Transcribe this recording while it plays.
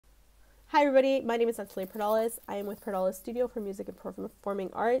Hi everybody, my name is Natalia Pardalis. I am with Pardalis Studio for Music and Performing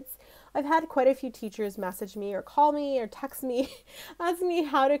Arts. I've had quite a few teachers message me or call me or text me asking me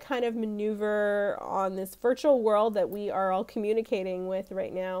how to kind of maneuver on this virtual world that we are all communicating with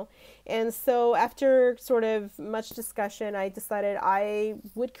right now. And so after sort of much discussion, I decided I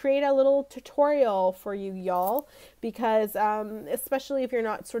would create a little tutorial for you y'all because especially if you're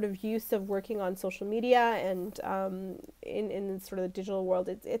not sort of used of working on social media and in sort of the digital world,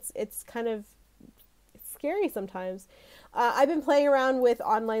 it's kind of scary sometimes. I've been playing around with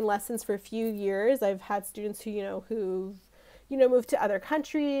online lessons for a few years. I've had students who've moved to other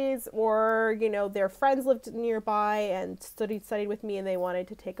countries, or their friends lived nearby and studied with me and they wanted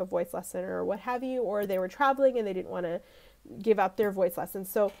to take a voice lesson or what have you, or they were traveling and they didn't want to give up their voice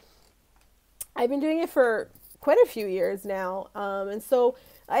lessons. So I've been doing it for quite a few years now, and so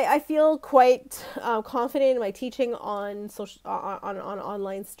I feel quite confident in my teaching on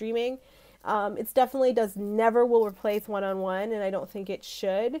online streaming. It's definitely never will replace one-on-one, and I don't think it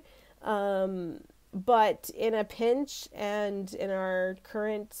should. But in a pinch and in our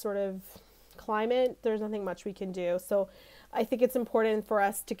current sort of climate, there's nothing much we can do. So I think it's important for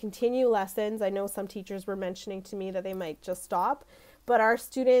us to continue lessons. I know some teachers were mentioning to me that they might just stop, but our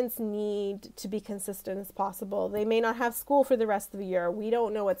students need to be consistent as possible. They may not have school for the rest of the year. We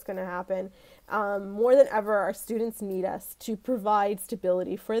don't know what's going to happen. More than ever, our students need us to provide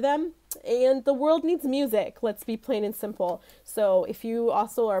stability for them. And the world needs music. Let's be plain and simple. So if you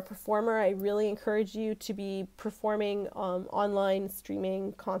also are a performer, I really encourage you to be performing online,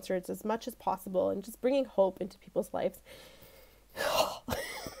 streaming concerts as much as possible and just bringing hope into people's lives.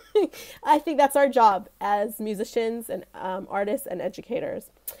 I think that's our job as musicians and artists and educators.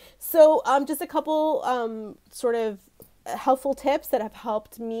 So just a couple sort of helpful tips that have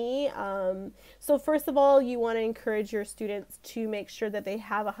helped me. So first of all, you want to encourage your students to make sure that they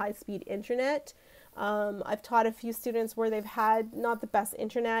have a high-speed internet. I've taught a few students where they've had not the best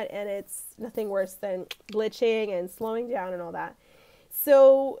internet, and it's nothing worse than glitching and slowing down and all that.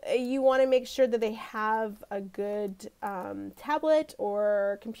 So you want to make sure that they have a good tablet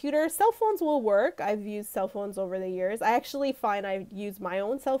or computer. Cell phones will work. I've used cell phones over the years. I actually find I use my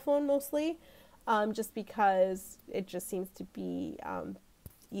own cell phone mostly, just because it just seems to be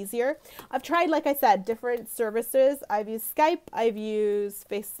easier. I've tried, like I said, different services. I've used Skype. I've used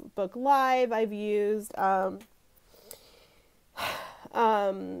Facebook Live. I've used FaceTime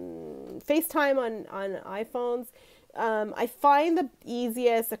on iPhones. I find the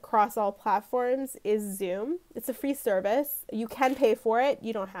easiest across all platforms is Zoom. It's a free service. You can pay for it.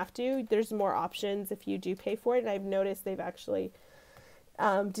 You don't have to. There's more options if you do pay for it. And I've noticed they've actually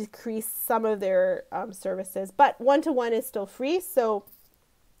decreased some of their services. But one-to-one is still free. So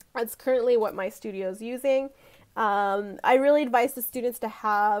that's currently what my studio is using. I really advise the students to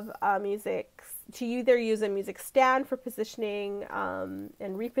have to either use a music stand for positioning and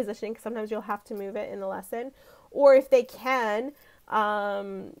repositioning, because sometimes you'll have to move it in the lesson, or if they can,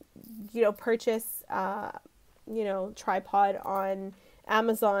 purchase, tripod on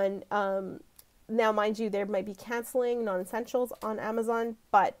Amazon. Now, mind you, there might be canceling non-essentials on Amazon,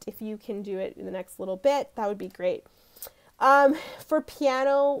 but if you can do it in the next little bit, that would be great. For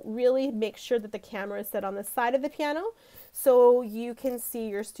piano, really make sure that the camera is set on the side of the piano so you can see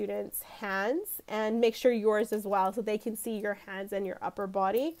your students' hands, and make sure yours as well so they can see your hands and your upper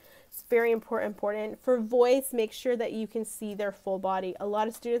body. It's very important. For voice, make sure that you can see their full body. A lot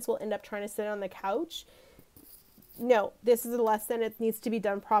of students will end up trying to sit on the couch. No, this is a lesson. It needs to be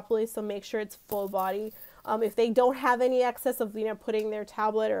done properly, so make sure it's full body. If they don't have any excess of putting their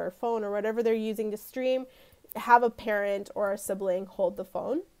tablet or phone or whatever they're using to stream, have a parent or a sibling hold the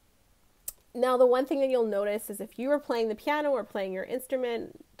phone. Now, the one thing that you'll notice is if you are playing the piano or playing your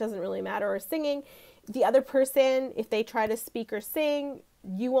instrument, doesn't really matter, or singing, the other person, if they try to speak or sing,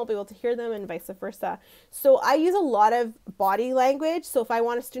 you won't be able to hear them, and vice versa. So I use a lot of body language. So if I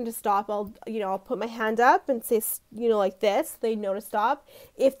want a student to stop, I'll put my hand up and say, like this, they know to stop.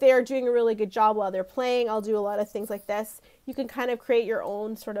 If they're doing a really good job while they're playing, I'll do a lot of things like this. You can kind of create your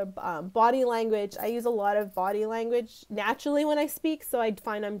own sort of body language. I use a lot of body language naturally when I speak, so I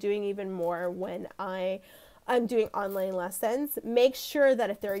find I'm doing even more when I'm doing online lessons. Make sure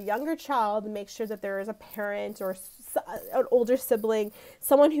that if they're a younger child, make sure that there is a parent or an older sibling,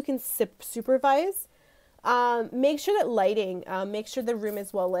 someone who can supervise. Make sure that lighting, make sure the room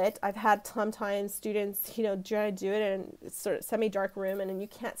is well lit. I've had sometimes students, try to do it in sort of semi-dark room, and then you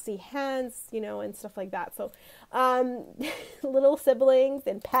can't see hands, and stuff like that. So little siblings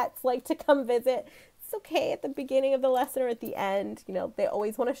and pets like to come visit. it's okay at the beginning of the lesson or at the end. You know, they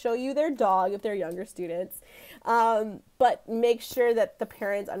always want to show you their dog if they're younger students. But make sure that the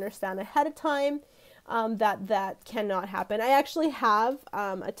parents understand ahead of time that cannot happen. I actually have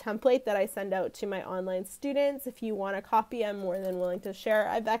a template that I send out to my online students. If you want a copy, I'm more than willing to share.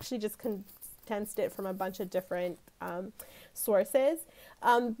 I've actually just condensed it from a bunch of different sources.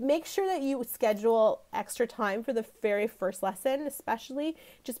 Make sure that you schedule extra time for the very first lesson, especially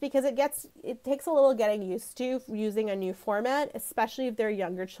just because it takes a little getting used to using a new format, especially if they're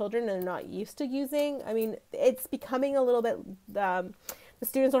younger children and they're not used to using. I mean, it's becoming a little bit, the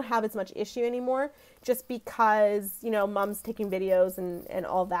students don't have as much issue anymore just because, you know, mom's taking videos and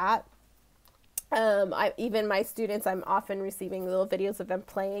all that. Even my students, I'm often receiving little videos of them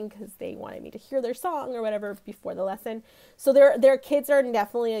playing because they wanted me to hear their song or whatever before the lesson. So their kids are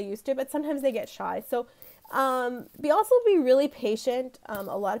definitely used to it, but sometimes they get shy. So be really patient.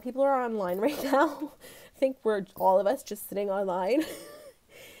 A lot of people are online right now. I think we're all of us just sitting online.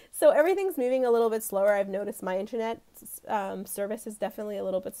 So everything's moving a little bit slower. I've noticed my internet service is definitely a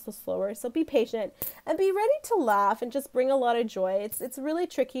little bit slower. So be patient and be ready to laugh and just bring a lot of joy. It's really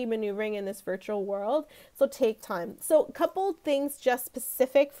tricky maneuvering in this virtual world. So take time. So a couple things just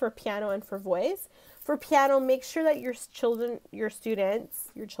specific for piano and for voice. For piano, make sure that your students,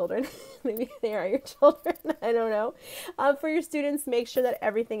 maybe they are your children, I don't know. For your students, make sure that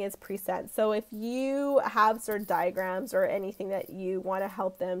everything is preset. So if you have sort of diagrams or anything that you want to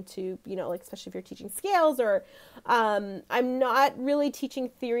help them to, you know, like especially if you're teaching scales or I'm not really teaching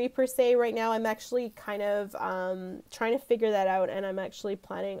theory per se right now. I'm actually kind of trying to figure that out, and I'm actually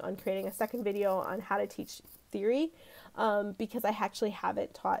planning on creating a second video on how to teach theory. Because I actually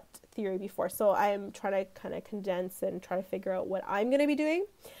haven't taught theory before. So I'm trying to kind of condense and try to figure out what I'm going to be doing.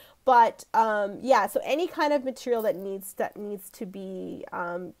 But yeah, so any kind of material that needs to be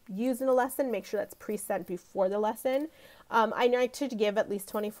used in a lesson, make sure that's preset before the lesson. I like to give at least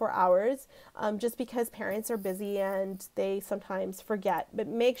 24 hours just because parents are busy and they sometimes forget. But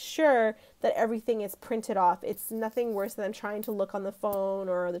make sure that everything is printed off. It's nothing worse than trying to look on the phone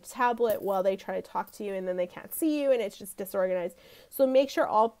or the tablet while they try to talk to you and then they can't see you and it's just disorganized. So make sure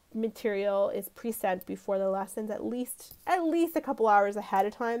all material is preset before the lessons, at least a couple hours ahead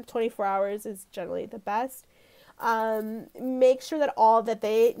of time. 24 hours is generally the best. Make sure that all that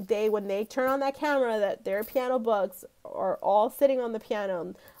they when they turn on that camera, that their piano books are all sitting on the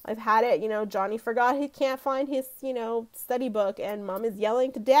piano. I've had it, you know, Johnny forgot he can't find his, you know, study book and mom is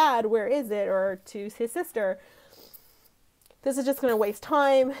yelling to dad, where is it? Or to his sister. This is just going to waste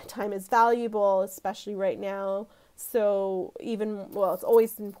time. Time is valuable, especially right now. So it's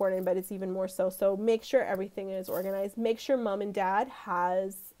always important, but it's even more so. So make sure everything is organized. Make sure mom and dad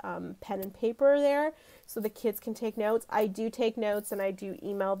has pen and paper there so the kids can take notes. I do take notes and I do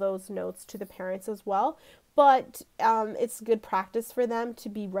email those notes to the parents as well. But it's good practice for them to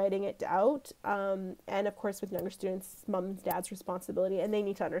be writing it out. And of course, with younger students, mom and dad's responsibility, and they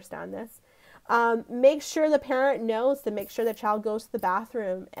need to understand this. Make sure the parent knows to make sure the child goes to the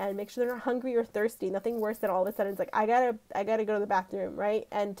bathroom and make sure they're not hungry or thirsty. Nothing worse than all of a sudden it's like, I gotta go to the bathroom, right?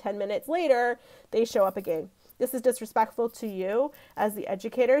 And 10 minutes later, they show up again. This is disrespectful to you as the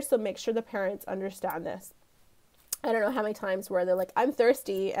educator, so make sure the parents understand this. I don't know how many times where they're like, I'm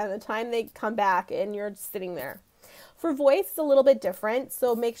thirsty, and the time they come back and you're just sitting there. For voice, it's a little bit different,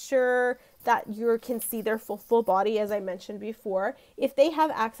 so make sure that you can see their full body, as I mentioned before. If they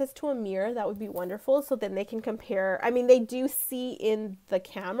have access to a mirror, that would be wonderful, so then they can compare. I mean, they do see in the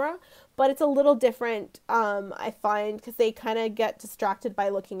camera, but it's a little different, I find, because they kind of get distracted by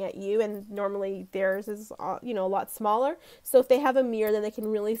looking at you, and normally theirs is, you know, a lot smaller. So if they have a mirror, then they can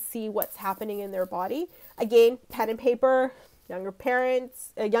really see what's happening in their body. Again, pen and paper, younger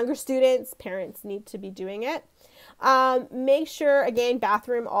students, parents need to be doing it. Make sure, again,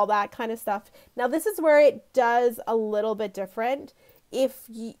 bathroom, all that kind of stuff. Now, this is where it does a little bit different.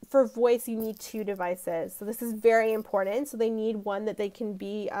 For voice, you need 2 devices. So this is very important. So they need one that they can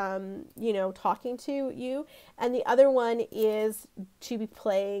be, you know, talking to you. And the other one is to be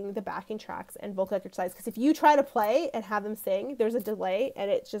playing the backing tracks and vocal exercise. Because if you try to play and have them sing, there's a delay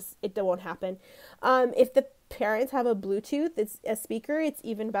and it won't happen. If the parents have a Bluetooth, it's a speaker, it's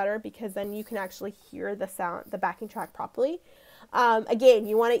even better because then you can actually hear the sound, the backing track properly. Again,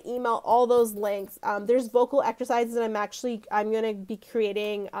 you want to email all those links. There's vocal exercises, and I'm going to be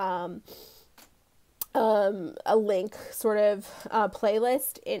creating a link sort of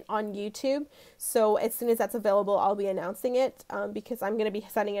playlist on YouTube. So as soon as that's available, I'll be announcing it because I'm going to be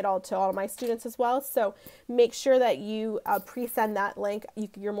sending it all to all of my students as well. So make sure that you pre-send that link.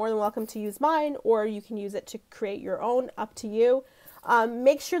 You're more than welcome to use mine, or you can use it to create your own, up to you.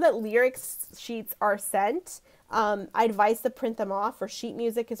 Make sure that lyrics sheets are sent. I advise to print them off, or sheet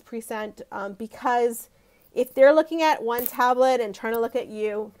music is pre-sent, because if they're looking at one tablet and trying to look at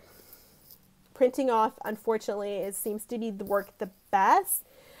you, printing off, unfortunately, it seems to be the best.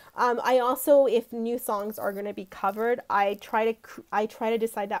 I also, if new songs are going to be covered, I try to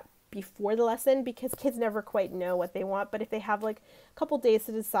decide that before the lesson, because kids never quite know what they want. But if they have like a couple days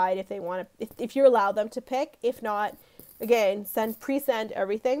to decide if they want to, if you allow them to pick, if not, again, pre-send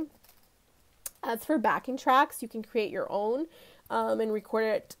everything. As for backing tracks, you can create your own and record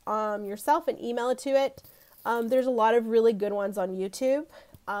it yourself and email it to it. There's a lot of really good ones on YouTube.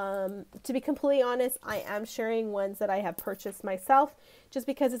 To be completely honest, I am sharing ones that I have purchased myself, just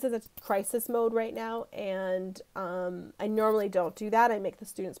because this is a crisis mode right now, and I normally don't do that. I make the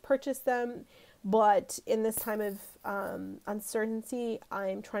students purchase them, but in this time of uncertainty,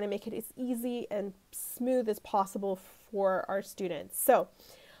 I'm trying to make it as easy and smooth as possible for our students. So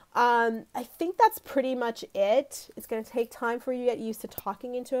I think that's pretty much it. It's going to take time for you to get used to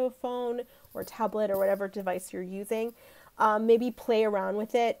talking into a phone or tablet or whatever device you're using. Maybe play around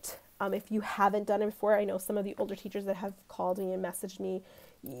with it. If you haven't done it before, I know some of the older teachers that have called me and messaged me,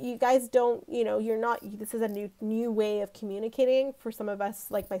 you guys don't, you're not, this is a new way of communicating. For some of us,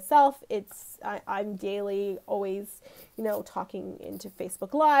 like myself, I'm daily always, talking into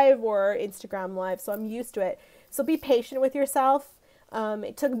Facebook Live or Instagram Live, so I'm used to it. So be patient with yourself.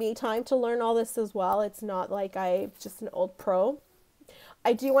 It took me time to learn all this as well. It's not like I'm just an old pro.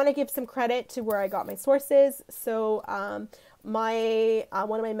 I do want to give some credit to where I got my sources. So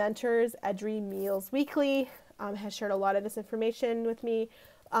one of my mentors, Edri Meals Weekly, has shared a lot of this information with me.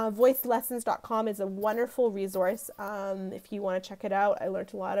 Voicelessons.com is a wonderful resource if you want to check it out. I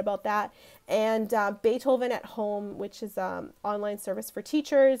learned a lot about that. And Beethoven at Home, which is an online service for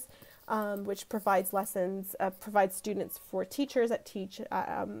teachers, which provides lessons, provides students for teachers that teach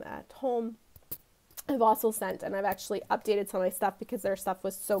at home. I've also sent, and I've actually updated some of my stuff because their stuff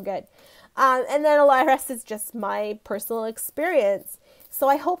was so good. And then a lot of the rest is just my personal experience. So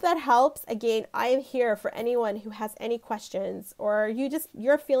I hope that helps. Again, I am here for anyone who has any questions, or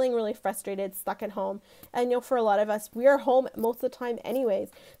you're feeling really frustrated, stuck at home. I know for a lot of us, we are home most of the time anyways.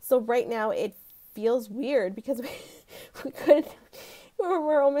 So right now it feels weird because we couldn't,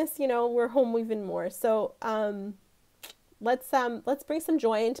 we're almost, we're home even more. So let's bring some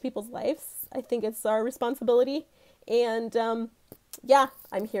joy into people's lives. I think it's our responsibility, and yeah,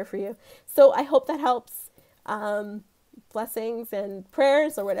 I'm here for you. So I hope that helps. Blessings and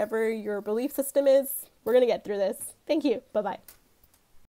prayers, or whatever your belief system is. We're going to get through this. Thank you. Bye-bye.